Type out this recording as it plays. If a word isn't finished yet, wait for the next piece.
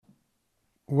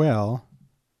Well,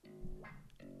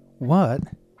 what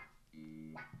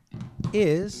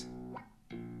is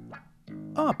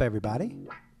up, everybody?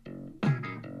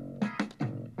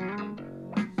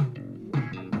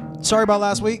 Sorry about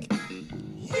last week.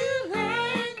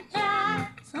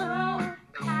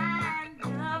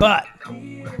 But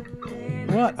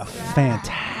what a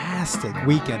fantastic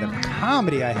weekend of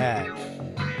comedy I had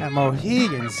at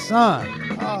Mohegan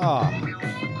Sun. Oh.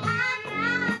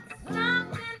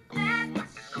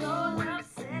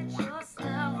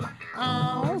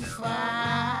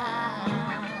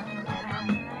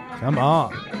 Come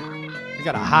on. We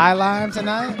got a High Line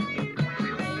tonight.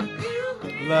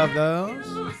 Love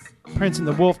those. Prince and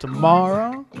the Wolf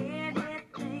tomorrow.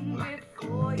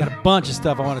 Got a bunch of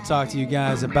stuff I want to talk to you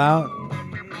guys about.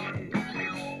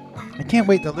 I can't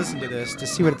wait to listen to this to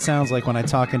see what it sounds like when I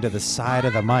talk into the side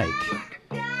of the mic.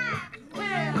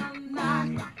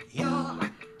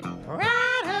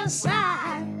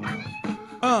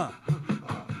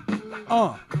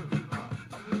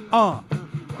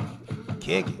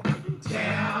 Kick it.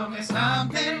 Tell me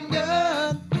something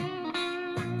good.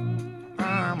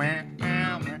 Tell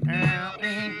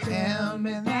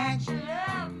me that you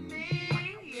love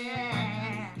me,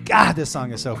 yeah. God, this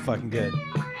song is so fucking good.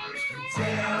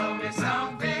 Tell me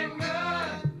something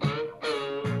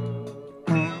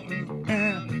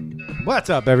good. What's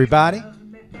up, everybody?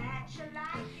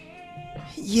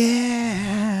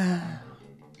 Yeah.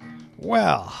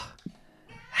 Well,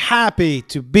 happy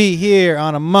to be here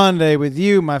on a Monday with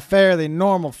you, my fairly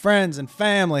normal friends and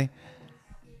family.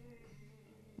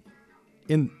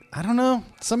 I don't know,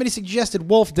 somebody suggested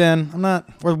Wolf Den.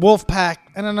 Or Wolf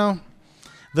Pack. I don't know.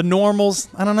 The Normals.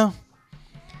 I don't know.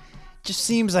 Just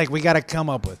seems like we got to come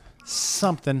up with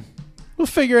something. We'll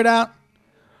figure it out.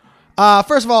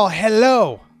 First of all,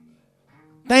 hello.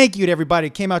 Thank you to everybody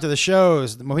who came out to the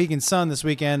shows. The Mohegan Sun this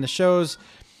weekend. The show's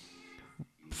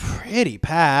pretty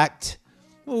packed.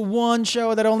 One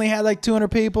show that only had like 200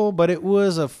 people, but it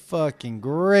was a fucking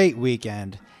great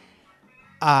weekend.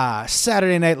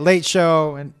 Saturday night late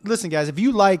show. And listen, guys, if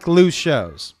you like loose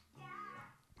shows,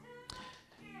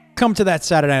 come to that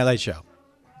Saturday night late show.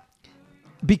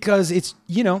 Because it's,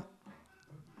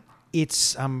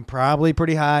 I'm probably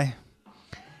pretty high.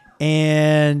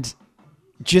 And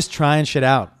just trying shit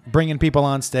out. Bringing people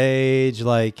on stage.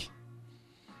 Like,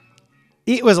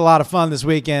 it was a lot of fun this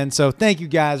weekend. So thank you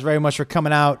guys very much for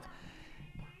coming out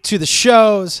to the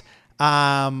shows.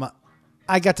 I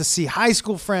got to see high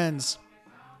school friends.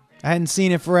 I hadn't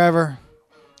seen it forever.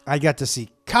 I got to see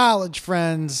college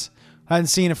friends. I hadn't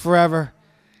seen it forever.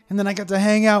 And then I got to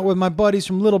hang out with my buddies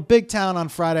from Little Big Town on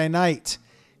Friday night.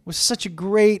 It was such a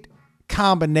great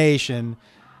combination.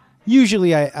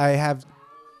 Usually I have,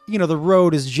 the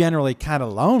road is generally kind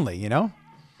of lonely,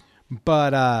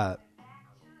 But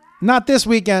not this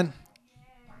weekend.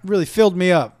 Really filled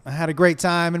me up. I had a great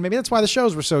time, and maybe that's why the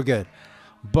shows were so good.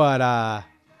 But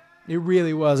it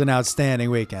really was an outstanding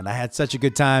weekend. I had such a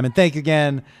good time, and thank you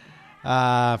again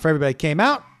for everybody who came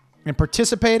out and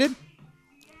participated.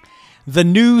 The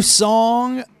new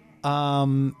song,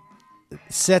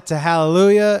 Set to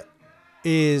Hallelujah,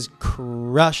 is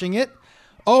crushing it.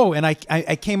 Oh, and I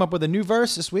came up with a new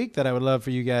verse this week that I would love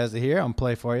for you guys to hear. I'm going to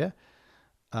play for you.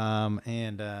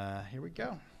 Here we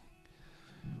go.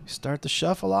 Start the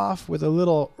shuffle off with a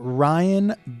little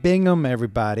Ryan Bingham,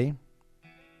 everybody.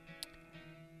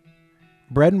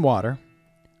 Bread and Water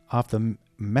off the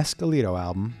Mescalito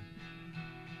album.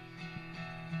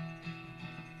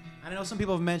 I know some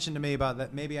people have mentioned to me about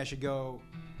that. Maybe I should go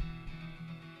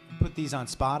and put these on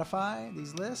Spotify,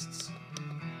 these lists.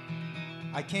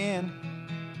 I can.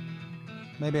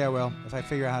 Maybe I will if I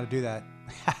figure out how to do that.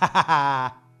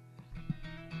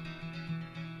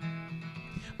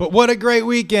 But what a great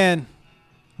weekend.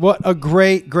 What a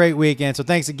great, great weekend. So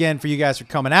thanks again for you guys for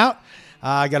coming out.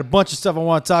 I got a bunch of stuff I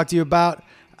want to talk to you about.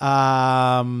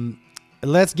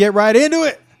 Let's get right into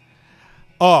it.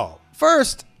 Oh,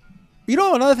 first,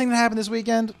 another thing that happened this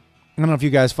weekend? I don't know if you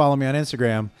guys follow me on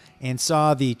Instagram and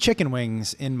saw the chicken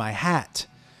wings in my hat.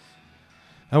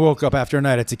 I woke up after a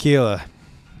night of tequila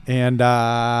and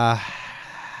found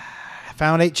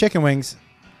 8 chicken wings.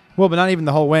 Well, but not even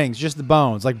the whole wings, just the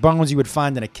bones. Like bones you would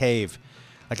find in a cave.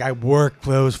 Like, I worked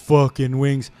those fucking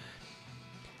wings.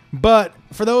 But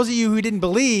for those of you who didn't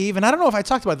believe, and I don't know if I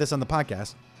talked about this on the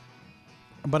podcast,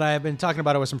 but I have been talking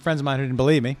about it with some friends of mine who didn't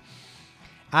believe me.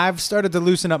 I've started to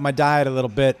loosen up my diet a little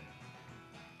bit.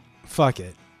 Fuck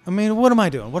it. I mean, what am I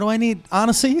doing? What do I need?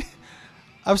 Honestly,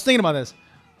 I was thinking about this.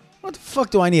 What the fuck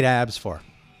do I need abs for?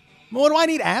 What do I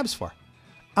need abs for?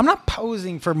 I'm not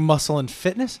posing for muscle and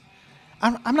fitness.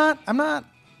 I'm not,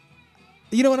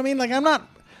 you know what I mean? Like, I'm not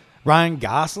Ryan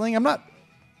Gosling. I'm not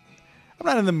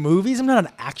in the movies. I'm not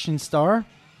an action star.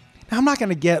 I'm not going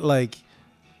to get like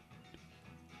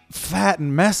fat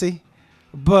and messy,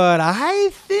 but I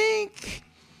think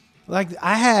like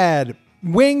I had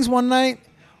wings one night.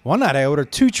 One night I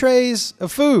ordered 2 trays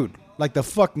of food like the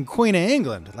fucking Queen of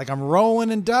England. Like I'm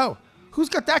rolling in dough. Who's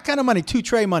got that kind of money? 2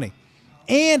 tray money.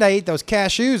 And I ate those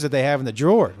cashews that they have in the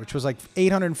drawer, which was like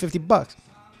 $850. But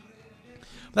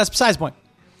that's besides the point.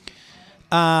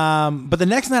 But the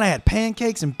next night I had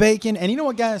pancakes and bacon. And you know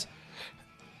what, guys?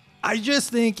 I just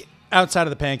think outside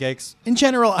of the pancakes, in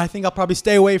general, I think I'll probably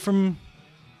stay away from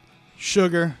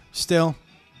sugar still.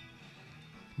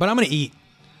 But I'm going to eat.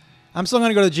 I'm still going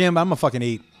to go to the gym, but I'm going to fucking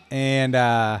eat. And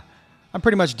I'm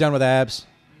pretty much done with abs.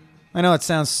 I know it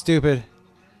sounds stupid,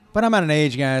 but I'm at an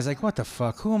age, guys, like, what the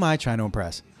fuck? Who am I trying to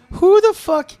impress? Who the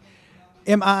fuck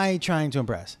am I trying to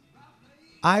impress?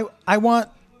 I've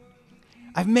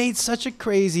made such a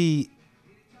crazy,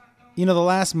 the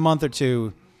last month or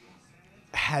two,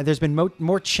 there's been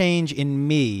more change in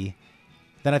me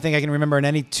than I think I can remember in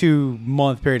any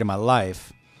 2-month period of my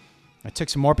life. I took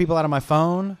some more people out of my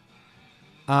phone,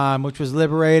 which was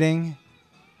liberating.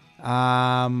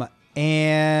 And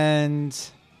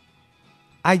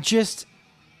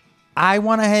I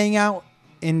want to hang out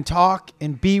and talk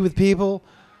and be with people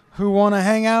who want to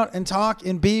hang out and talk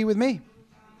and be with me.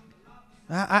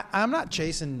 I'm not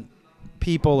chasing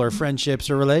people or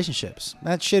friendships or relationships.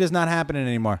 That shit is not happening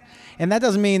anymore. And that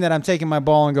doesn't mean that I'm taking my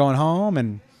ball and going home.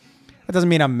 And that doesn't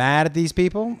mean I'm mad at these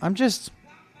people. I'm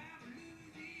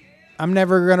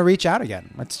never going to reach out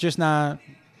again. It's just not.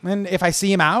 And if I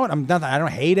see him out, I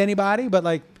don't hate anybody, but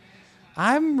like,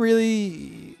 I want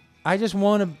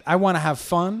to have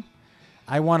fun.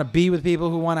 I want to be with people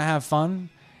who want to have fun.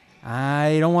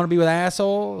 I don't want to be with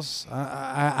assholes.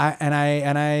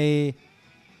 I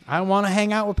want to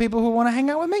hang out with people who want to hang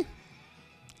out with me.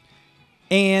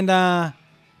 And,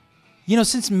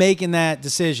 since making that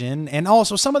decision, and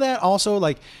also some of that also,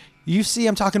 like, you see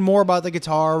I'm talking more about the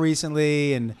guitar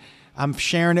recently, and I'm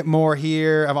sharing it more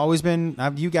here. I've always been,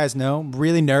 you guys know,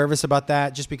 really nervous about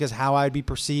that just because how I'd be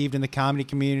perceived in the comedy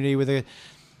community with a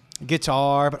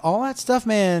guitar. But all that stuff,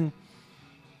 man,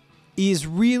 is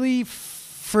really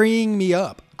freeing me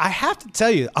up. I have to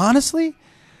tell you, honestly,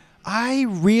 I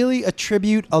really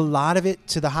attribute a lot of it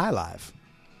to the High Live.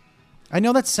 I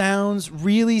know that sounds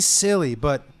really silly,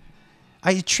 but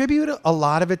I attribute a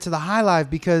lot of it to the High Live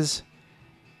because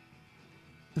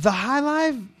the High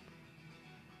Live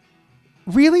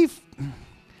really, I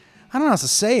don't know how to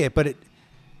say it, but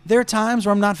there are times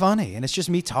where I'm not funny and it's just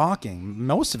me talking.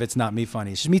 Most of it's not me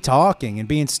funny. It's just me talking and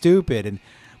being stupid,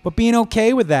 but being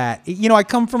okay with that. I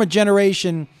come from a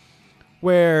generation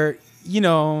where,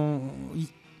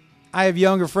 I have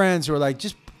younger friends who are like,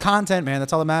 just content, man.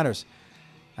 That's all that matters.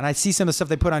 And I see some of the stuff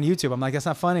they put on YouTube. I'm like, that's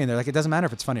not funny. And they're like, it doesn't matter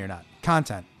if it's funny or not.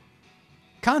 Content.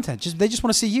 They just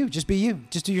want to see you. Just be you.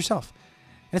 Just do yourself.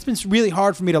 And it's been really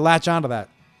hard for me to latch onto that.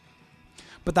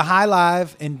 But the High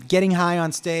Live and getting high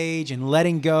on stage and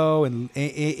letting go, and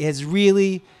it's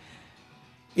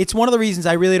one of the reasons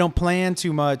I really don't plan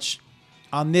too much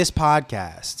on this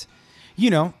podcast.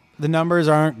 The numbers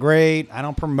aren't great. I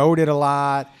don't promote it a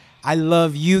lot. I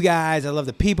love you guys. I love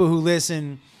the people who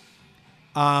listen.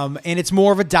 And it's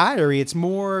more of a diary. It's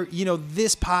more,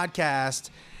 this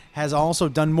podcast has also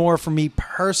done more for me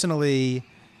personally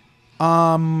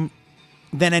than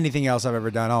anything else I've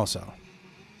ever done also.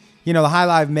 The High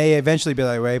Live may eventually be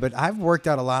that way, but I've worked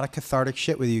out a lot of cathartic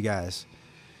shit with you guys,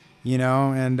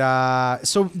 and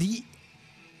so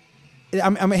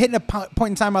I'm hitting a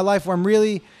point in time in my life where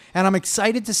I'm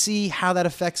excited to see how that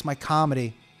affects my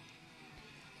comedy.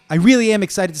 I really am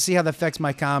excited to see how that affects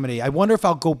my comedy. I wonder if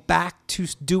I'll go back to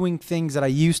doing things that I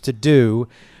used to do,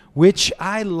 which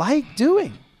I like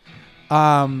doing,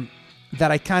 that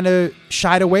I kind of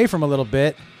shied away from a little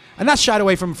bit. I'm not shied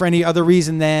away from for any other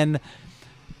reason than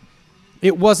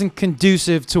it wasn't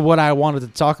conducive to what I wanted to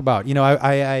talk about.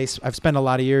 I've spent a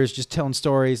lot of years just telling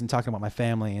stories and talking about my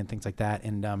family and things like that.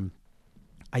 And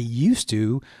I used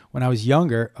to, when I was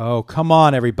younger, oh, come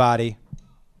on, everybody.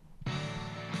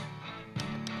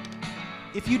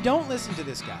 If you don't listen to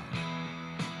this guy,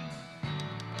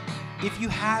 if you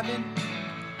haven't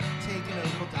taken a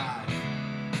little dive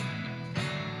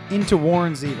into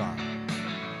Warren Zevon,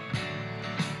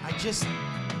 I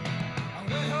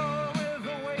went home with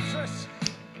the waitress.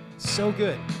 So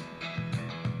good.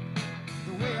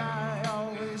 The way I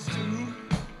always do.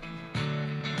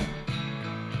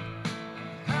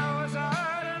 How was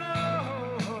I to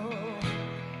know?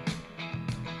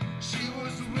 She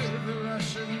was with the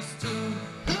Russians too.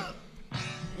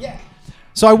 Yeah.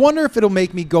 So I wonder if it'll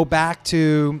make me go back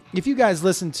to, if you guys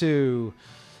listen to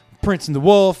Prince and the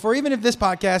Wolf, or even if this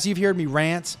podcast, you've heard me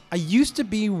rant. I used to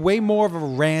be way more of a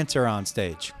ranter on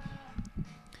stage.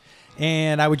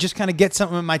 And I would just kind of get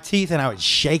something in my teeth and I would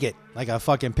shake it like a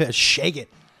fucking pit, shake it.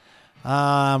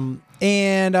 I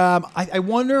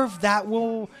wonder if that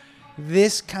will,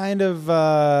 this kind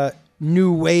of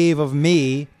new wave of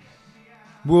me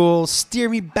will steer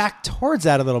me back towards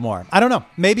that a little more. I don't know.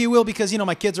 Maybe it will because,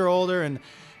 my kids are older and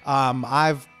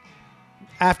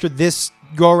after this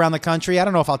go around the country, I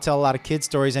don't know if I'll tell a lot of kid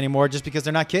stories anymore just because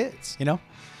they're not kids,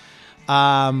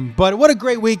 But what a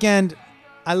great weekend.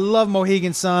 I love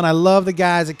Mohegan Sun. I love the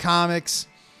guys at Comics.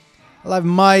 I love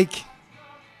Mike.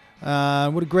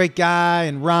 What a great guy,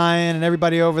 and Ryan and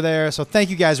everybody over there. So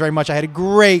thank you guys very much. I had a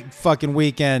great fucking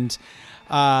weekend.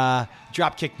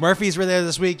 Dropkick Murphys were there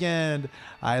this weekend.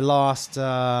 I lost,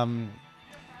 I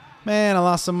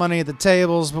lost some money at the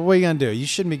tables, but what are you going to do? You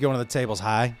shouldn't be going to the tables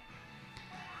high.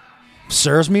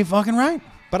 Serves me fucking right.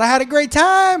 But I had a great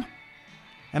time.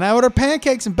 And I ordered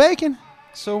pancakes and bacon.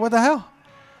 So what the hell?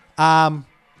 And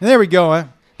there we go.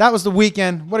 That was the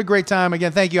weekend. What a great time.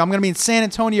 Again, thank you. I'm going to be in San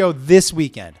Antonio this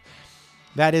weekend.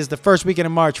 That is the first weekend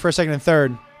of March, 1st, 2nd, and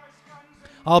 3rd.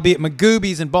 I'll be at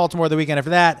Magooby's in Baltimore the weekend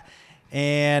after that.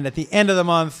 And at the end of the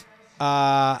month,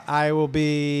 I will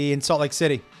be in Salt Lake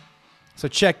City. So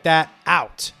check that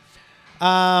out.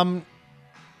 I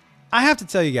have to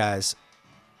tell you guys,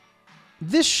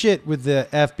 this shit with the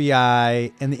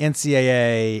FBI and the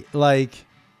NCAA, like,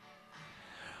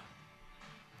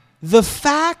 the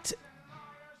fact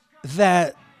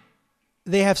that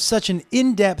they have such an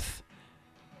in-depth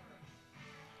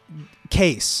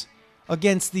case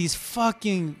against these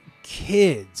fucking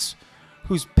kids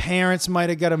whose parents might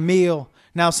have got a meal.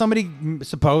 Now, somebody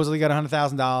supposedly got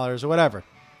 $100,000 or whatever.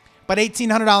 But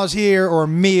 $1,800 here or a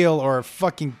meal or a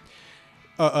fucking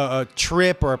a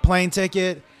trip or a plane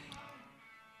ticket,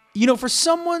 for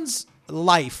someone's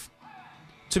life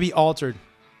to be altered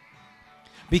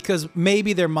because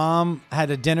maybe their mom had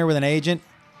a dinner with an agent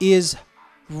is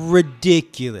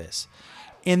ridiculous.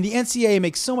 And the NCAA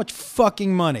makes so much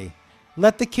fucking money.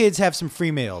 Let the kids have some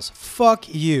free meals.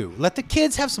 Fuck you. Let the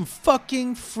kids have some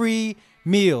fucking free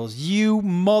meals, you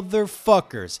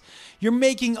motherfuckers. You're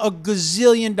making a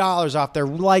gazillion dollars off their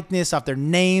likeness, off their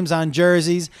names on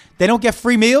jerseys. They don't get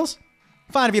free meals?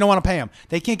 Fine if you don't want to pay them.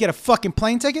 They can't get a fucking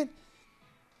plane ticket?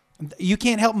 You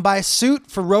can't help them buy a suit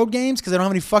for road games because they don't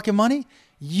have any fucking money?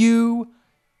 You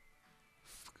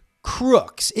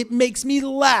crooks. It makes me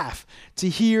laugh to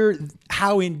hear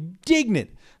how indignant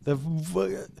the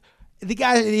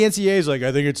guy at the NCAA is like,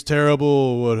 I think it's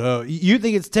terrible. You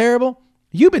think it's terrible?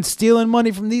 You've been stealing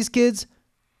money from these kids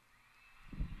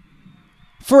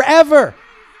forever.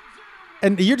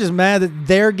 And you're just mad that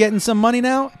they're getting some money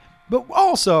now? But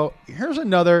also, here's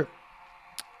another.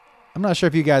 I'm not sure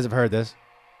if you guys have heard this.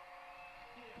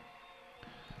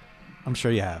 I'm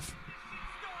sure you have.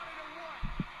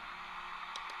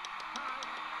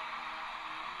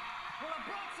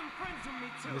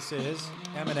 This is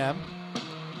Eminem.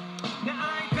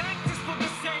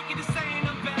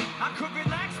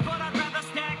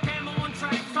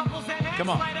 Come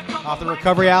on. Off the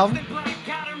Recovery album.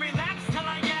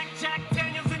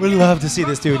 We'd love to see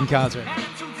this dude in concert.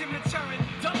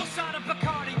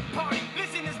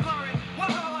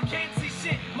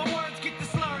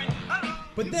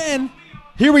 But then,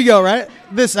 here we go, right?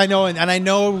 This I know, and I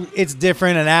know it's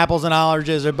different and apples and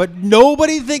oranges, but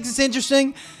nobody thinks it's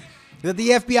interesting that the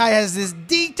FBI has this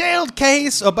detailed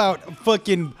case about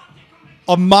fucking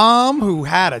a mom who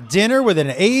had a dinner with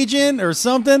an agent or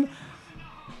something,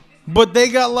 but they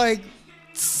got like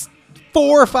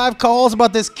 4 or 5 calls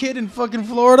about this kid in fucking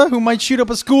Florida who might shoot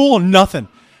up a school and nothing.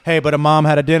 Hey, but a mom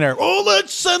had a dinner. Oh,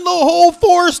 let's send the whole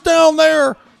force down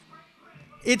there.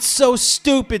 It's so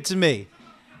stupid to me.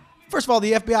 First of all,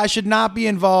 the FBI should not be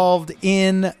involved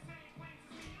in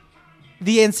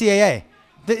the NCAA.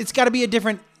 It's got to be a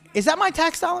different. Is that my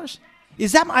tax dollars?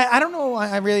 Is that my? I don't know.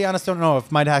 I really honestly don't know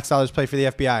if my tax dollars play for the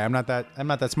FBI. I'm not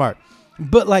that smart.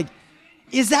 But like,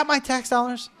 is that my tax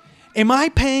dollars? Am I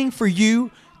paying for you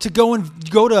to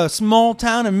go to a small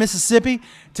town in Mississippi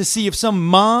to see if some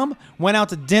mom went out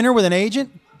to dinner with an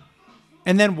agent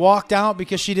and then walked out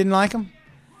because she didn't like him?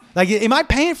 Like, am I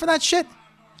paying for that shit?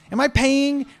 Am I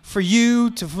paying for you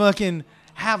to fucking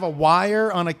have a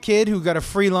wire on a kid who got a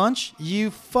free lunch?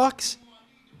 You fucks.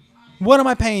 What am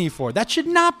I paying you for? That should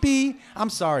not be. I'm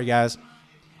sorry, guys.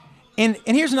 And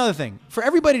here's another thing. For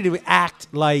everybody to act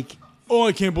like, oh,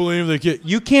 I can't believe they get.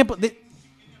 You can't.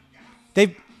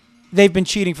 They've been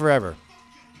cheating forever.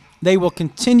 They will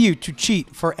continue to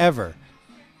cheat forever.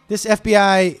 This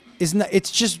FBI is not,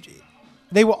 it's just,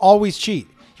 they will always cheat.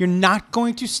 You're not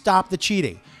going to stop the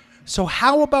cheating. So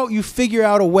how about you figure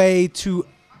out a way to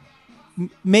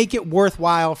make it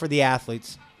worthwhile for the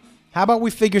athletes? How about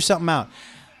we figure something out?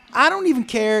 I don't even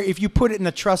care if you put it in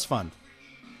a trust fund.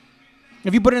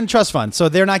 If you put it in a trust fund, so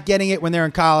they're not getting it when they're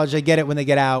in college, they get it when they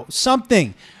get out,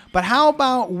 something. But how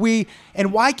about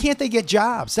and why can't they get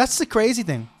jobs? That's the crazy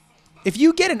thing. If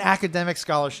you get an academic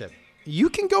scholarship, you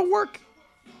can go work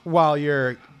while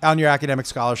you're on your academic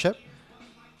scholarship.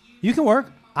 You can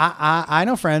work. I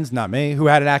know friends, not me, who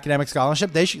had an academic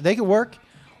scholarship. They could work.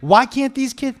 Why can't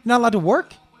these kids not allowed to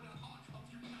work?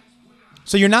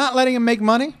 So you're not letting them make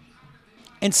money?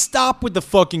 And stop with the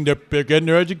fucking, they're getting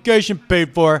their education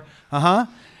paid for.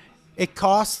 It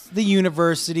costs the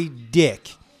university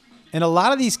dick. And a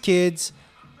lot of these kids,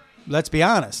 let's be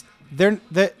honest, they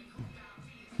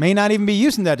may not even be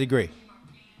using that degree.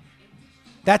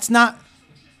 It's not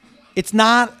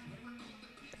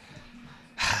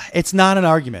an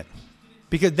argument.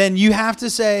 Because then you have to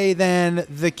say then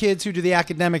the kids who do the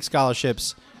academic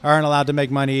scholarships aren't allowed to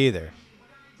make money either.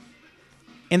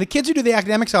 And the kids who do the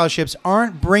academic scholarships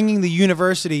aren't bringing the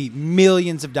university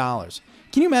millions of dollars.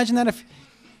 Can you imagine that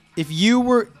if you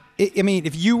were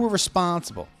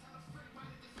responsible?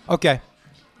 Okay.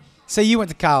 Say you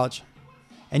went to college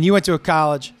and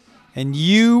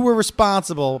you were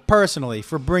responsible personally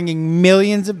for bringing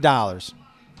millions of dollars,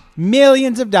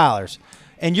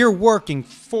 and you're working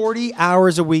 40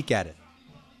 hours a week at it.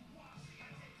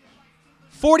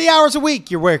 40 hours a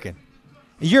week you're working.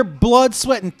 Your blood,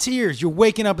 sweat, and tears. You're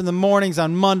waking up in the mornings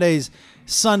on Mondays,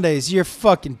 Sundays. You're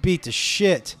fucking beat to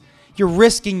shit. You're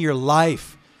risking your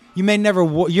life. You may never.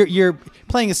 You're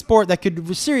playing a sport that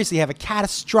could seriously have a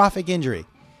catastrophic injury.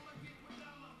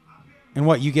 And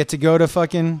what? You get to go to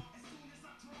fucking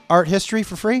art history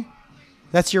for free?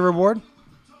 That's your reward?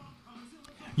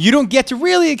 You don't get to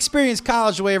really experience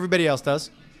college the way everybody else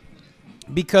does,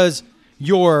 because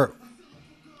your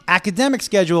academic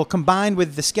schedule combined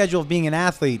with the schedule of being an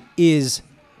athlete is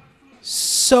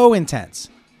so intense.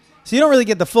 So you don't really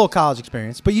get the full college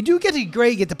experience, but you do get to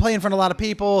great, get to play in front of a lot of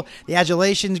people. The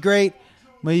adulation's great,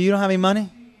 but you don't have any money.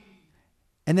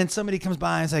 And then somebody comes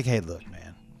by and is like, hey, look,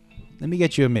 man, let me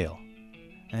get you a meal.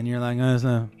 And you're like,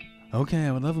 oh, okay,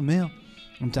 I would love a meal.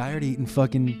 I'm tired of eating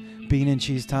fucking bean and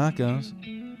cheese tacos.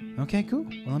 Okay, cool.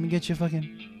 Well, let me get you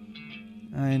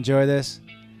I enjoy this.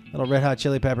 Little Red Hot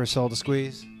Chili Pepper soul to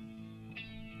squeeze.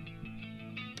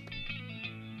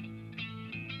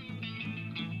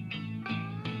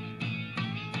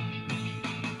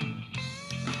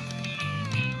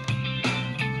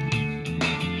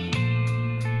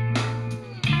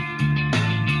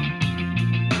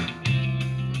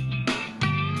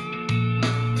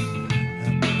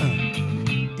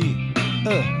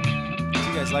 Do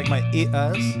you guys like my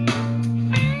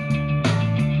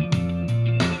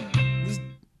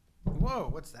Whoa,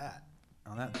 what's that?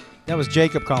 Oh, that was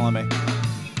Jacob calling me.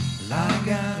 I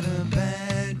got a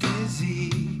bad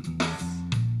disease.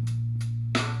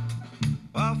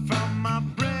 From my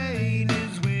brain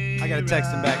is where I gotta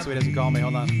text him back so he doesn't call me.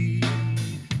 Hold on.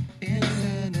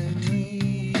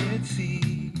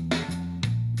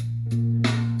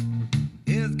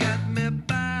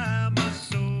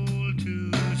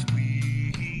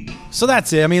 So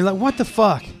that's it. I mean, like, what the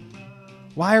fuck?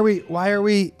 Why are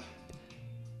we?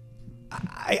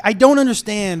 I don't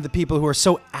understand the people who are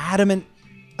so adamant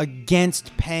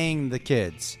against paying the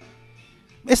kids.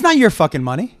 It's not your fucking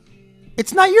money.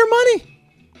 It's not your money.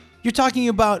 You're talking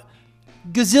about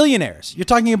gazillionaires. You're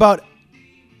talking about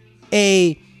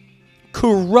a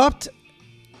corrupt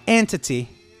entity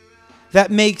that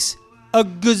makes a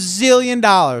gazillion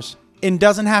dollars and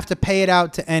doesn't have to pay it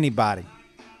out to anybody.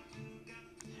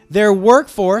 Their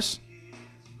workforce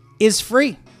is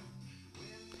free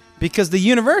because the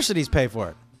universities pay for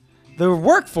it. The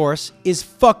workforce is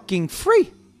fucking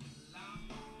free.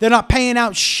 They're not paying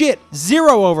out shit.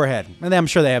 Zero overhead. And I'm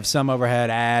sure they have some overhead,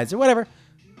 ads or whatever,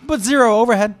 but zero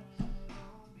overhead.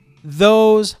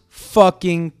 Those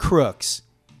fucking crooks.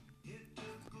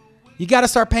 You got to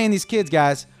start paying these kids,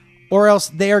 guys, or else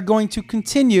they are going to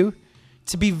continue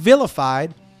to be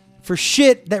vilified for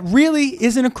shit that really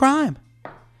isn't a crime.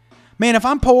 Man, if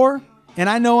I'm poor and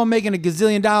I know I'm making a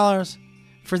gazillion dollars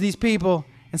for these people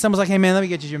and someone's like, hey, man, let me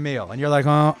get you your meal. And you're like,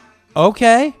 oh,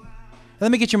 okay.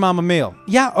 Let me get your mom a meal.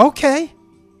 Yeah, okay.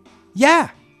 Yeah.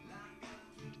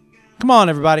 Come on,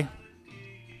 everybody.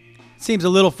 Seems a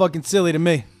little fucking silly to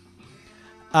me.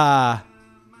 I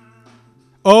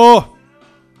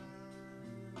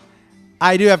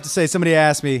do have to say, somebody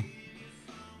asked me.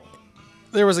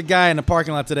 There was a guy in the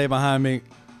parking lot today behind me.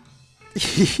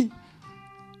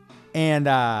 And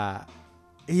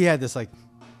he had this, like,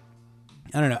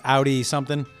 I don't know, Audi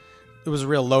something. It was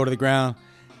real low to the ground.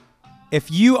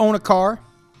 If you own a car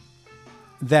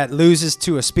that loses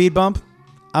to a speed bump,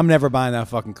 I'm never buying that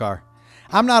fucking car.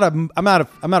 I'm not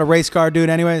a race car dude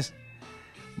anyways.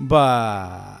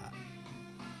 But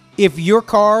if your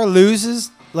car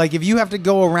loses, like if you have to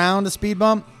go around a speed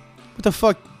bump, what the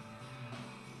fuck?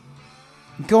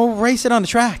 Go race it on the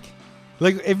track.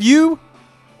 Like if you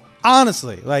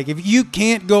honestly, like if you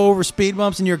can't go over speed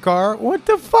bumps in your car, what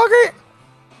the fuck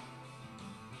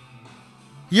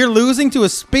you're losing to a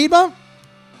speed bump?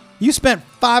 You spent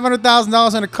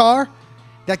 $500,000 on a car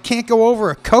that can't go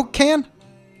over a Coke can?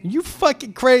 You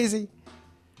fucking crazy.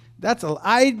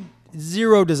 I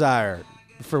zero desire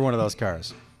for one of those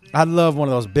cars. I'd love one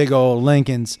of those big old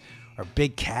Lincolns or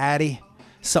big Caddy,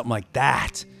 something like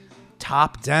that.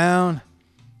 Top down,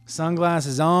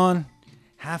 sunglasses on,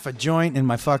 half a joint in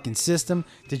my fucking system.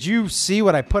 Did you see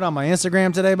what I put on my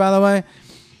Instagram today, by the way?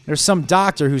 There's some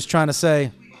doctor who's trying to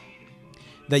say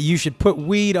that you should put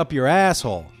weed up your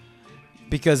asshole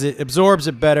because it absorbs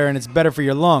it better and it's better for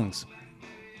your lungs.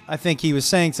 I think he was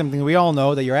saying something we all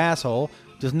know, that your asshole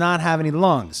does not have any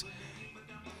lungs.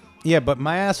 Yeah, but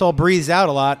my asshole breathes out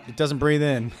a lot. It doesn't breathe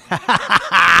in.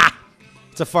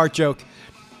 It's a fart joke.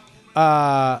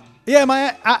 I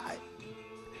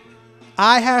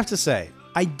have to say,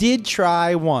 I did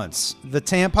try once the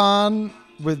tampon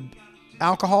with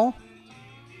alcohol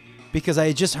because I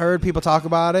had just heard people talk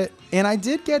about it, and I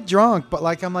did get drunk, but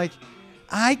I'm like,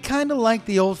 I kind of like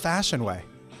the old-fashioned way,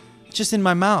 just in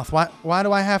my mouth. Why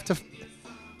do I have to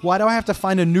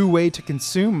find a new way to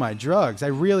consume my drugs? I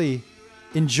really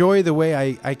enjoy the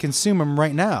way I consume them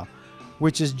right now,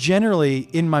 which is generally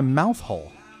in my mouth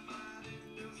hole.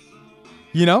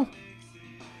 You know?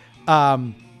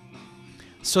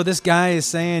 So this guy is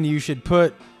saying you should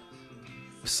put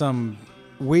some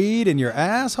weed in your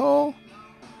asshole,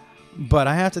 but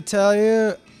I have to tell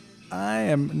you, I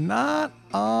am not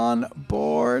on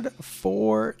board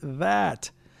for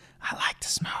that. I like to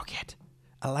smoke it.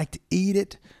 I like to eat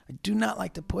it. I do not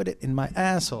like to put it in my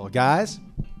asshole. Guys,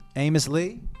 Amos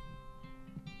Lee.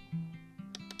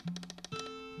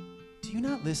 Do you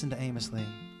not listen to Amos Lee?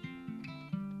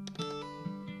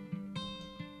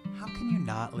 How can you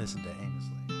not listen to Amos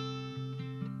Lee?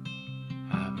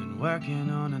 I've been working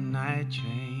on a night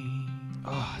train.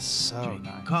 Oh, so drinking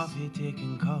nice. Coffee,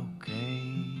 taking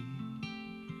cocaine.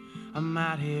 I'm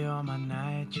out here on my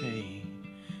night train,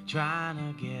 trying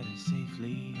to get us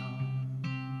safely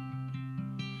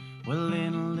home. Well,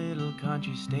 in a little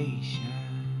country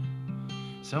station,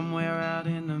 somewhere out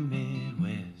in the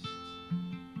Midwest,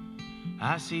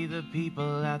 I see the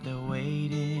people out there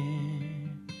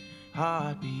waiting,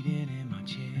 heart beating in my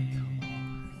chest.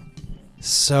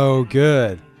 So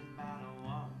good.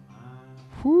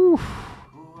 Whew.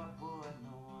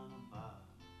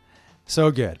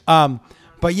 So good.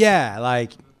 But yeah,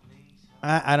 like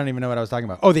I don't even know what I was talking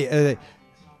about. Oh,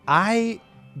 I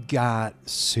got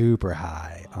super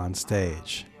high on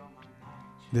stage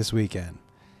this weekend,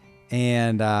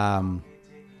 and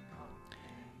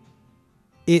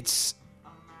it's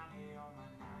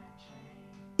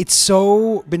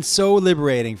been so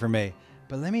liberating for me.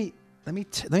 But let me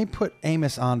put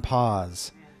Amos on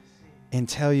pause and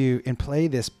tell you and play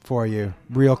this for you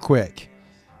real quick,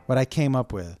 what I came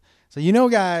up with. So,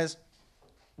 guys,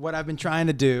 what I've been trying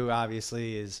to do,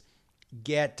 obviously, is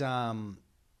get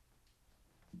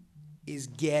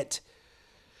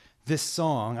this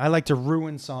song. I like to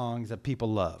ruin songs that people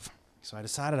love. So I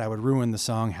decided I would ruin the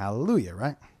song Hallelujah,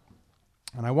 right?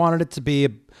 And I wanted it to be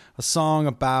a song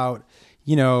about,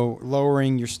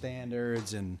 lowering your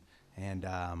standards and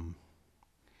all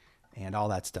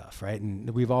that stuff, right? And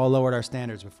we've all lowered our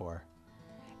standards before.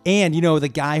 And,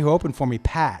 the guy who opened for me,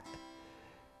 Pat,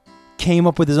 came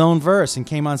up with his own verse and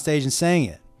came on stage and sang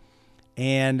it.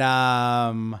 And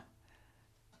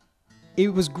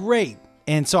it was great.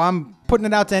 And so I'm putting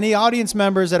it out to any audience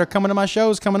members that are coming to my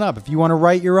shows coming up. If you want to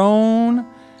write your own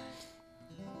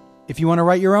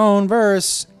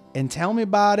verse and tell me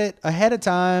about it ahead of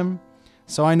time,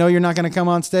 so I know you're not going to come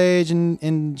on stage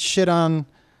and shit on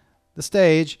the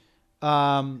stage. You're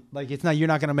not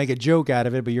going to make a joke out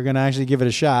of it, but you're going to actually give it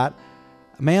a shot.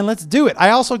 Man, let's do it.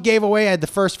 I also I had the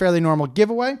first Fairly Normal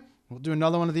giveaway. We'll do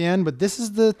another one at the end, but this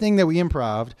is the thing that we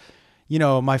improv'd.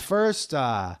 My first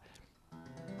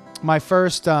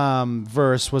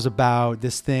verse was about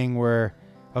this thing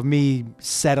of me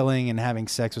settling and having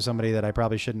sex with somebody that I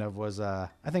probably shouldn't have. I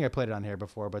think I played it on here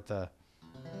before, but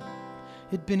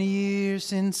it'd been a year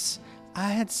since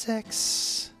I had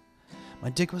sex.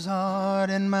 My dick was hard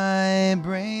and my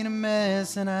brain a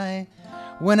mess, and I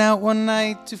Went out one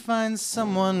night to find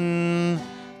someone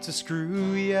to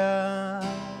screw ya.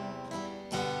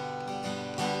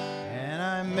 And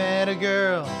I met a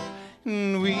girl,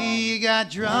 and we got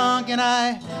drunk, and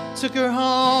I took her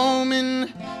home,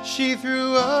 and she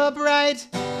threw up right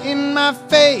in my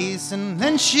face, and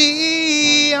then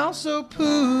she also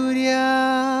pooed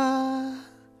ya.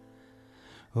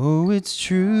 Oh, it's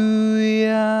true,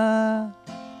 yeah.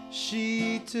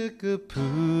 She took a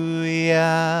poo,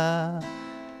 yeah.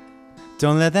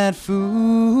 Don't let that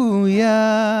fool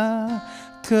ya,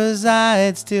 'cause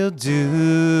I'd still do,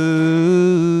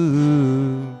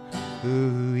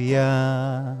 ooh,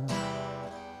 yeah.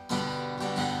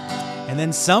 And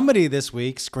then somebody this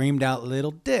week screamed out "little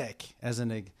dick" as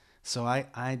an egg, so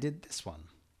I did this one,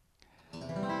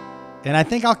 and I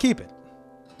think I'll keep it.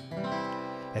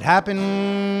 It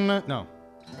happened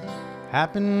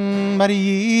about a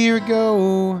year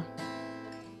ago.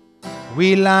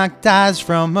 We locked eyes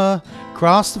from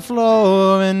across the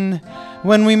floor, and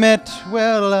when we met,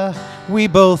 well, we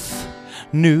both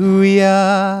knew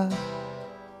ya.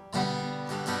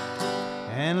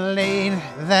 And late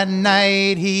that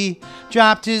night he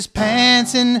dropped his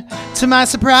pants, and to my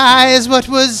surprise, what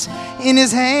was in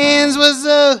his hands was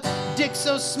a dick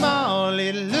so small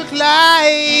it looked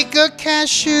like a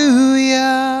cashew,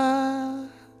 yeah.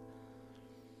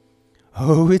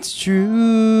 Oh, it's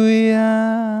true,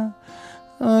 yeah.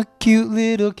 A cute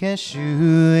little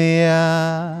cashew,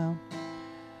 yeah.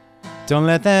 Don't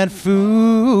let that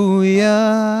fool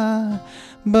ya,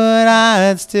 but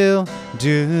I'd still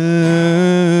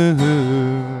do,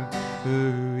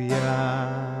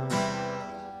 yeah.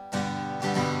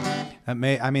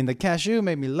 The cashew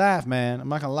made me laugh, man. I'm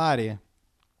not gonna lie to you.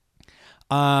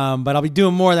 But I'll be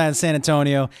doing more of that in San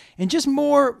Antonio, and just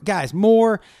more, guys,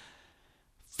 more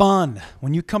fun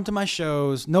when you come to my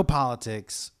shows. No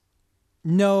politics.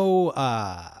 No,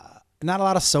 not a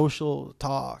lot of social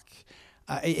talk.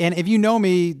 And if you know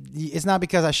me, it's not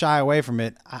because I shy away from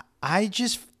it. I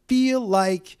just feel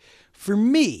like, for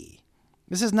me,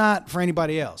 this is not for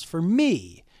anybody else. For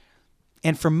me,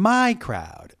 and for my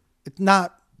crowd, it's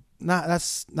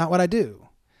that's not what I do.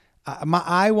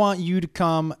 I want you to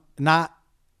come, not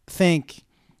think,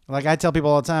 like I tell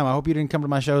people all the time, I hope you didn't come to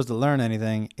my shows to learn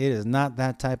anything. It is not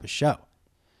that type of show.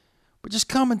 But just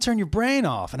come and turn your brain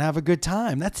off and have a good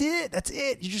time. That's it.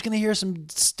 You're just going to hear some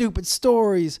stupid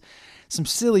stories, some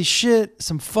silly shit,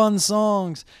 some fun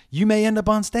songs. You may end up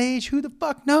on stage. Who the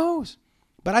fuck knows?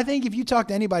 But I think if you talk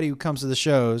to anybody who comes to the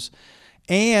shows,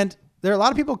 and there are a lot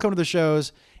of people who come to the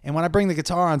shows, and when I bring the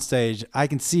guitar on stage, I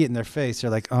can see it in their face. They're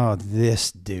like, oh,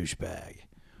 this douchebag.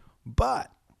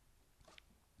 But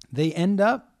they end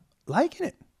up liking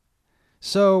it.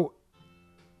 So,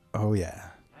 oh yeah.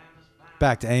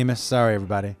 Back to Amos. Sorry,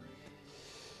 everybody.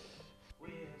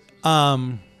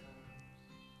 I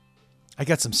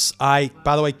got some. By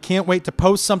the way, can't wait to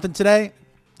post something today.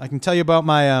 I can tell you about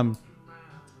my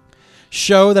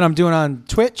show that I'm doing on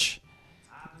Twitch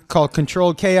called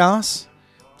Controlled Chaos.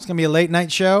 It's gonna be a late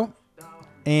night show,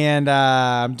 and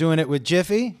I'm doing it with Jeff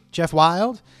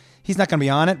Wild. He's not gonna be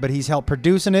on it, but he's helped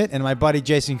producing it, and my buddy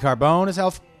Jason Carbone has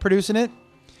helped producing it,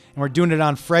 and we're doing it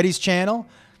on Freddie's channel.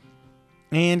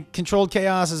 And Controlled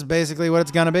Chaos is basically what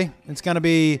it's going to be. It's going to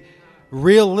be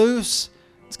real loose.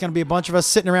 It's going to be a bunch of us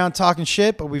sitting around talking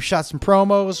shit, but we've shot some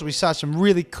promos. We shot some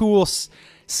really cool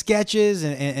sketches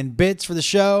and bits for the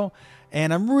show.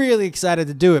 And I'm really excited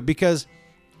to do it because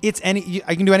I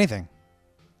can do anything.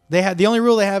 The only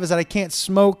rule they have is that I can't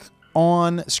smoke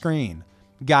on screen.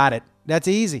 Got it. That's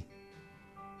easy.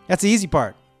 That's the easy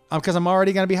part because I'm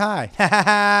already going to be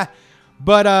high.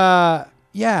 But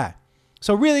yeah.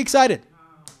 So really excited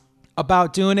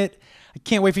about doing it. I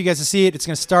can't wait for you guys to see it. It's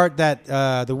going to start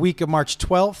the week of March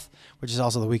 12th, which is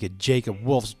also the week of Jacob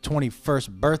Wolf's 21st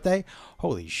birthday.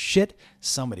 Holy shit.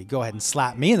 Somebody go ahead and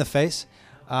slap me in the face.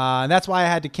 And that's why I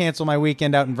had to cancel my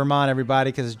weekend out in Vermont,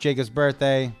 everybody, because it's Jacob's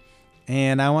birthday,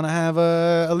 and I want to have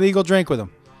a legal drink with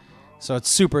him. So it's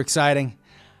super exciting.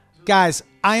 Guys,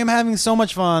 I am having so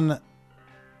much fun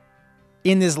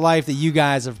in this life that you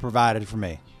guys have provided for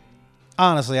me.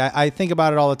 Honestly, I think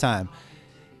about it all the time.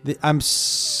 I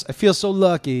feel so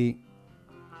lucky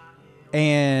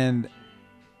and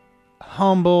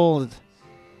humbled,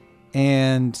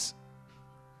 and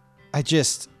I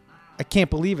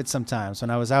can't believe it sometimes when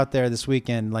I was out there this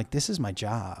weekend, like, this is my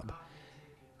job.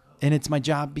 And it's my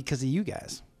job because of you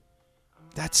guys.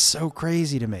 That's so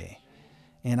crazy to me.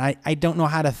 And I don't know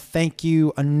how to thank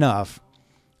you enough,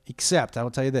 except I will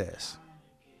tell you this.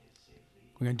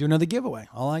 We're going to do another giveaway.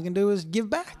 All I can do is give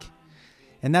back.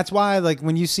 And that's why, like,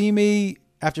 when you see me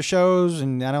after shows,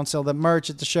 and I don't sell the merch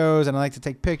at the shows, and I like to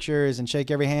take pictures and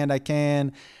shake every hand I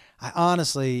can. I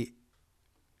honestly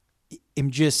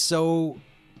am just so...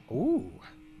 Ooh.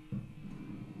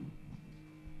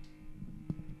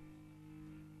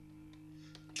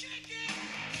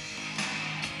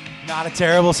 Not a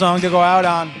terrible song to go out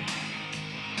on.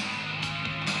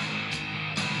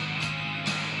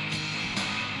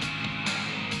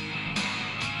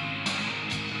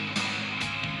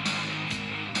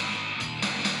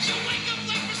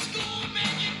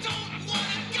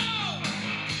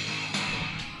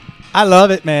 I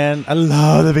love it, man. I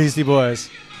love the Beastie Boys.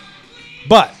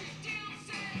 But,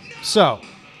 so,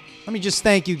 let me just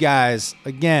thank you guys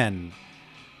again.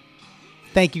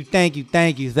 Thank you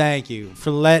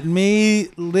for letting me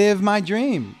live my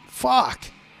dream.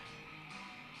 Fuck.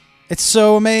 It's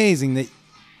so amazing that...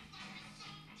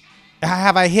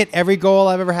 Have I hit every goal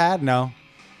I've ever had? No.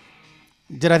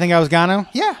 Did I think I was gonna?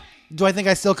 Yeah. Do I think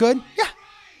I still could? Yeah.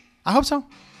 I hope so.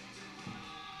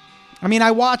 I mean,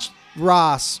 I watched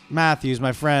Ross Matthews,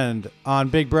 my friend, on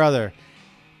Big Brother,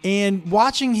 and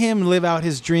watching him live out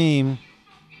his dream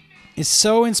is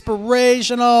so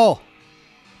inspirational.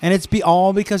 And it's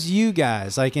all because of you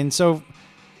guys. Like, and so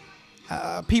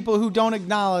people who don't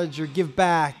acknowledge or give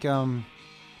back,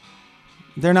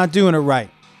 they're not doing it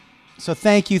right. So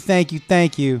thank you.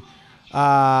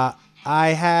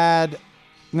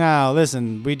 Now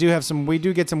listen, we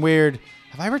do get some weird.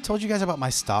 Have I ever told you guys about my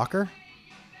stalker?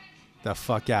 The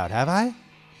fuck out, have I?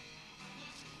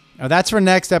 Oh, that's for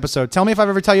next episode. Tell me if I've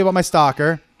ever told you about my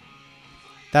stalker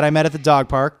that I met at the dog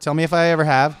park. Tell me if I ever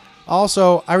have.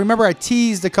 Also, I remember I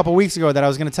teased a couple weeks ago that I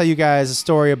was going to tell you guys a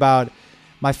story about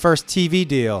my first TV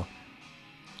deal.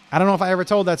 I don't know if I ever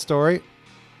told that story,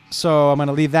 so I'm going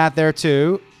to leave that there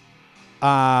too.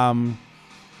 And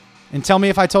tell me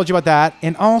if I told you about that.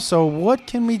 And also, what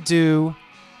can we do?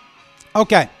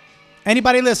 Okay,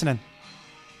 anybody listening?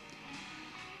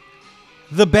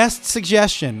 The best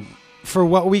suggestion for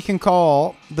what we can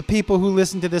call the people who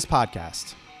listen to this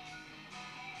podcast.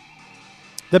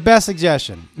 The best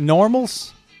suggestion.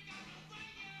 Normals?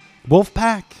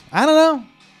 Wolfpack? I don't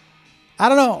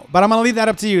know. But I'm going to leave that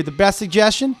up to you. The best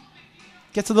suggestion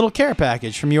gets a little care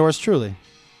package from yours truly.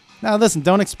 Now listen,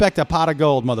 don't expect a pot of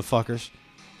gold, motherfuckers.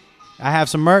 I have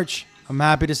some merch. I'm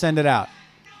happy to send it out.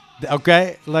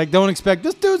 Okay? Like, don't expect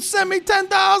this dude sent me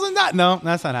 $10,000. No,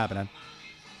 that's not happening.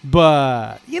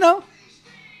 But, a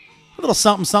little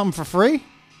something for free.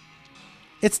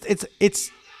 It's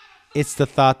the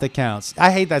thought that counts. I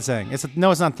hate that saying. It's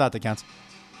not the thought that counts.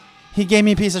 He gave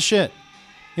me a piece of shit.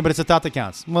 Yeah, but it's the thought that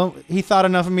counts. Well, he thought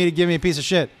enough of me to give me a piece of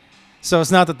shit. So it's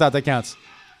not the thought that counts.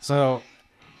 So,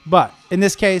 but in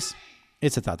this case,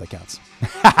 it's the thought that counts.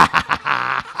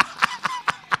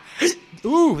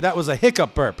 Ooh, that was a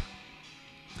hiccup burp.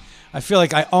 I feel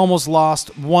like I almost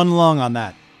lost one lung on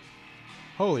that.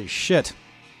 Holy shit.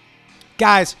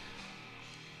 Guys,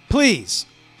 please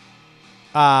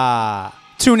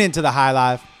tune into the High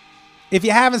Live. If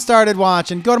you haven't started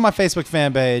watching, go to my Facebook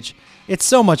fan page. It's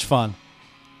so much fun.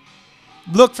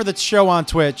 Look for the show on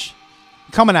Twitch.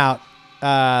 Coming out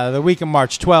the week of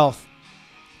March 12th.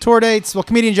 Tour dates, well,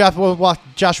 comedian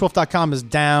JoshWolf.com is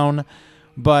down.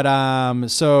 But,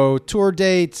 so tour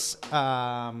dates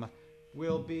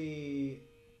will be...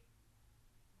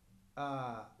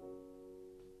 oh,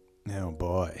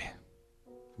 boy.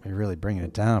 We're really bringing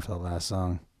it down for the last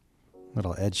song.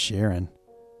 Little Ed Sheeran.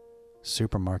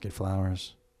 Supermarket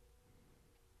Flowers.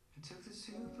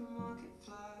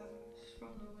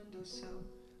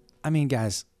 I mean,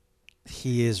 guys,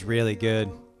 he is really good.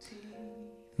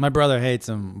 My brother hates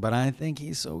him, but I think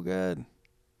he's so good.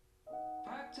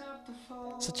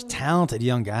 Such a talented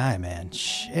young guy, man.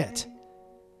 Shit.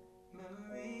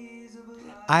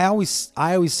 I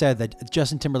always said that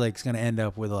Justin Timberlake's going to end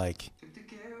up with like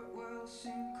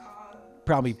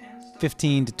probably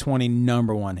 15 to 20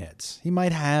 number one hits. He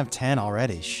might have 10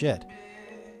 already. Shit.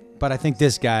 But I think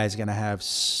this guy is going to have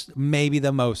maybe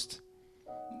the most.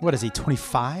 What is he,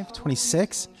 25,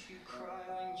 26?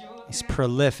 He's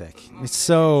prolific. It's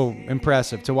so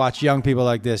impressive to watch young people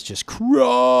like this just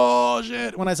crush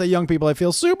it. When I say young people, I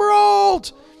feel super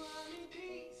old.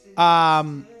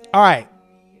 All right.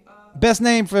 Best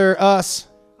name for us.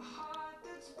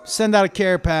 Send out a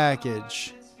care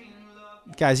package.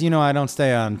 Guys, I don't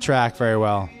stay on track very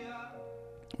well.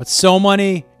 But so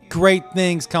many great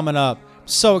things coming up. I'm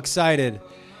so excited.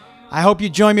 I hope you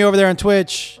join me over there on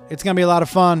Twitch. It's going to be a lot of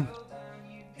fun.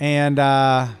 And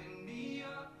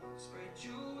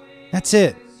that's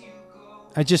it.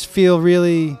 I just feel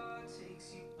really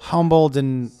humbled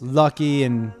and lucky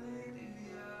and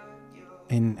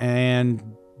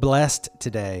blessed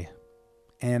today.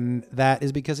 And that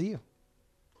is because of you.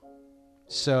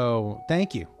 So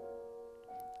thank you.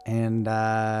 And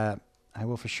I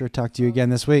will for sure talk to you again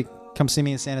this week. Come see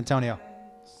me in San Antonio.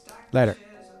 Later.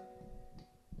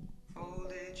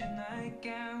 Folded your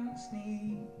nightgowns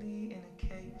neatly in a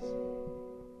case.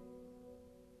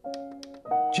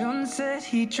 John said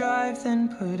he'd drive, then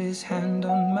put his hand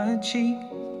on my cheek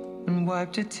and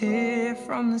wiped a tear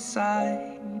from the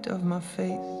side of my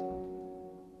face.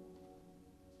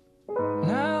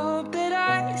 And I hope that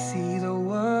I see the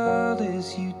world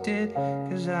as you did,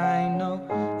 'cause I know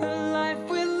a life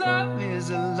with love is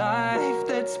a life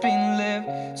that's been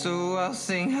lived. So I'll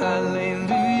sing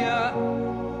hallelujah.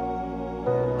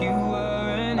 You were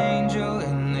an angel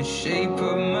in the shape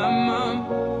of my mom.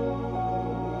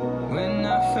 When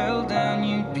I fell down,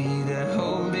 you'd be there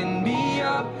holding me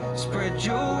up. Spread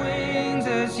your wings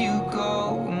as you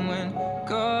go, and when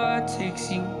God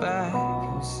takes you back,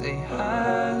 you'll say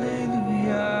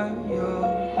hallelujah, you're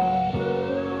home.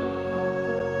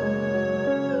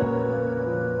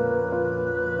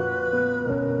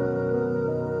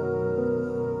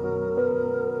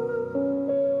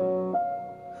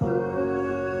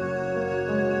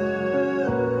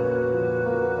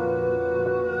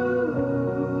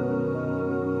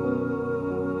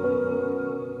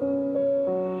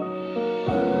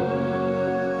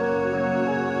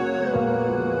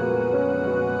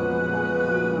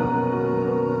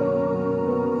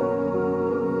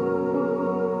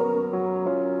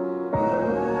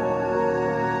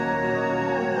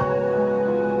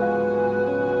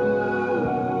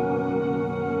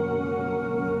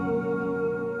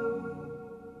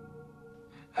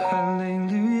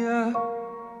 Hallelujah.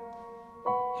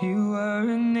 You were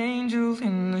an angel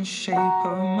in the shape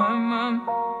of my mom.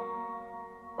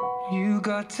 You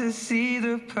got to see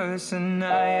the person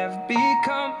I have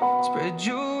become. Spread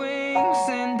your wings,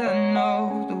 and I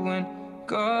know that when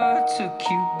God took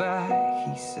you back,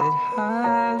 He said,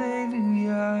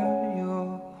 hallelujah,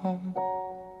 you're home.